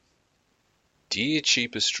Dear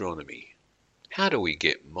Cheap Astronomy, how do we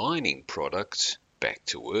get mining products back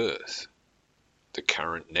to Earth? The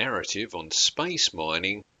current narrative on space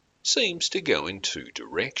mining seems to go in two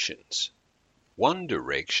directions. One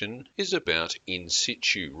direction is about in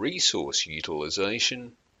situ resource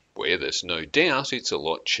utilisation, where there's no doubt it's a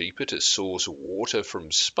lot cheaper to source water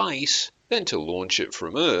from space than to launch it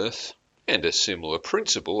from Earth, and a similar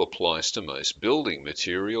principle applies to most building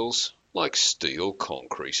materials like steel,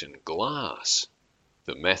 concrete and glass.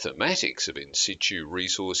 The mathematics of in situ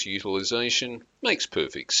resource utilisation makes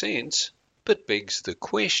perfect sense, but begs the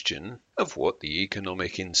question of what the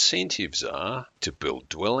economic incentives are to build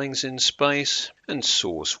dwellings in space and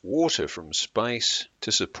source water from space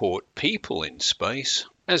to support people in space,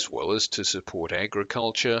 as well as to support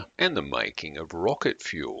agriculture and the making of rocket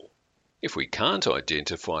fuel. If we can't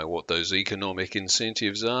identify what those economic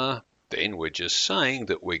incentives are, then we're just saying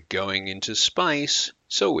that we're going into space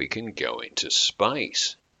so we can go into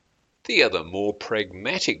space. The other more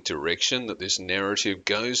pragmatic direction that this narrative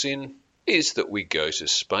goes in is that we go to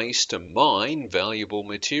space to mine valuable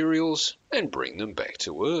materials and bring them back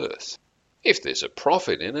to Earth. If there's a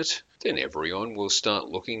profit in it, then everyone will start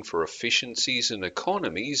looking for efficiencies and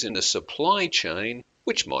economies in the supply chain,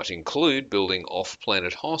 which might include building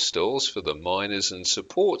off-planet hostels for the miners and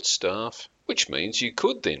support staff, which means you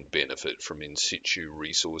could then benefit from in situ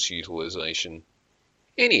resource utilisation.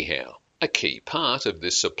 Anyhow, a key part of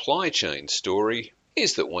this supply chain story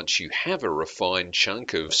is that once you have a refined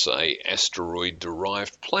chunk of, say,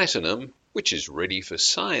 asteroid-derived platinum, which is ready for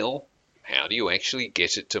sale, how do you actually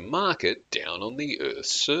get it to market down on the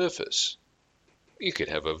Earth's surface? You could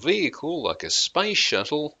have a vehicle like a space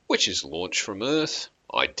shuttle, which is launched from Earth,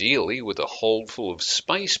 ideally with a hold full of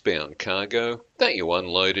space-bound cargo that you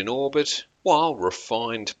unload in orbit, while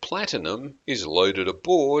refined platinum is loaded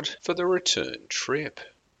aboard for the return trip.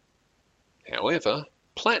 However,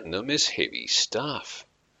 platinum is heavy stuff,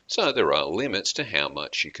 so there are limits to how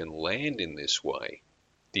much you can land in this way.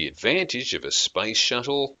 The advantage of a space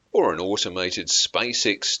shuttle or an automated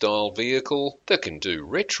SpaceX-style vehicle that can do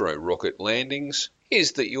retro rocket landings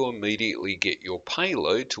is that you immediately get your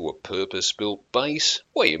payload to a purpose-built base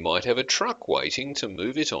where you might have a truck waiting to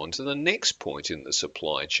move it on to the next point in the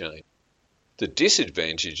supply chain. The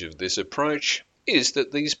disadvantage of this approach is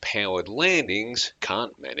that these powered landings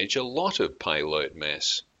can't manage a lot of payload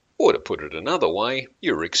mass. Or to put it another way,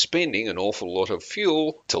 you're expending an awful lot of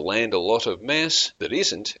fuel to land a lot of mass that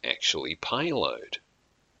isn't actually payload.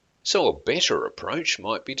 So a better approach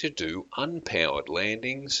might be to do unpowered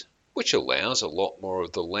landings, which allows a lot more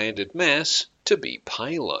of the landed mass to be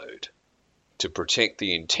payload. To protect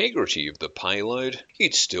the integrity of the payload,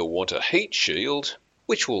 you'd still want a heat shield,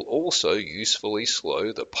 which will also usefully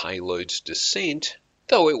slow the payload's descent,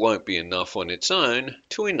 though it won't be enough on its own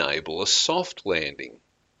to enable a soft landing.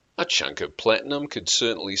 A chunk of platinum could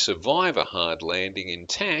certainly survive a hard landing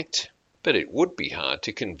intact, but it would be hard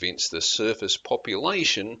to convince the surface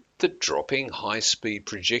population that dropping high-speed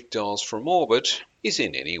projectiles from orbit is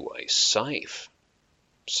in any way safe.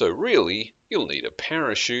 So really, you'll need a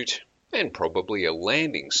parachute and probably a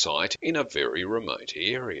landing site in a very remote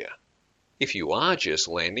area. If you are just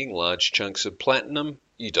landing large chunks of platinum,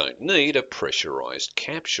 you don't need a pressurized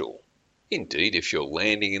capsule. Indeed, if you're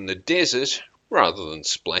landing in the desert, rather than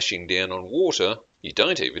splashing down on water, you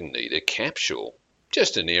don't even need a capsule.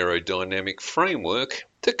 Just an aerodynamic framework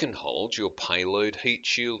that can hold your payload, heat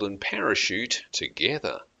shield and parachute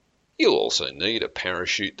together. You'll also need a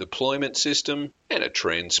parachute deployment system and a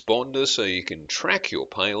transponder so you can track your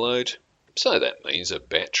payload. So that means a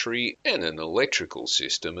battery and an electrical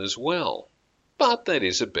system as well. But that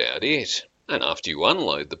is about it. And after you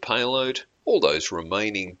unload the payload, all those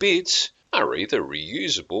remaining bits are either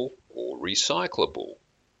reusable or recyclable.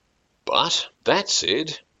 But that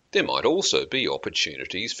said, there might also be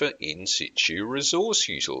opportunities for in situ resource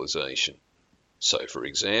utilisation. So for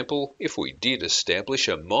example, if we did establish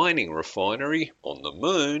a mining refinery on the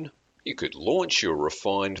moon, you could launch your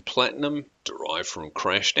refined platinum derived from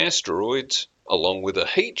crashed asteroids along with a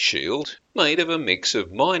heat shield made of a mix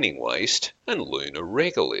of mining waste and lunar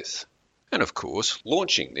regolith. And of course,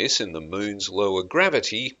 launching this in the moon's lower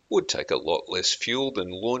gravity would take a lot less fuel than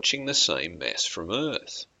launching the same mass from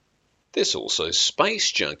Earth. There's also space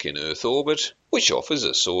junk in Earth orbit, which offers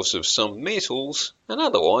a source of some metals, and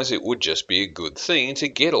otherwise it would just be a good thing to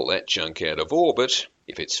get all that junk out of orbit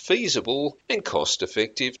if it's feasible and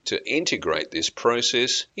cost-effective to integrate this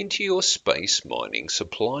process into your space mining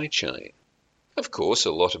supply chain. Of course,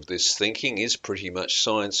 a lot of this thinking is pretty much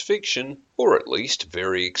science fiction, or at least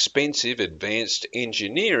very expensive advanced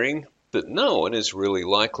engineering that no one is really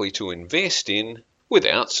likely to invest in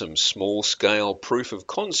without some small-scale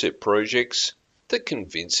proof-of-concept projects that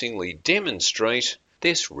convincingly demonstrate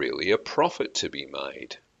there's really a profit to be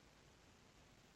made.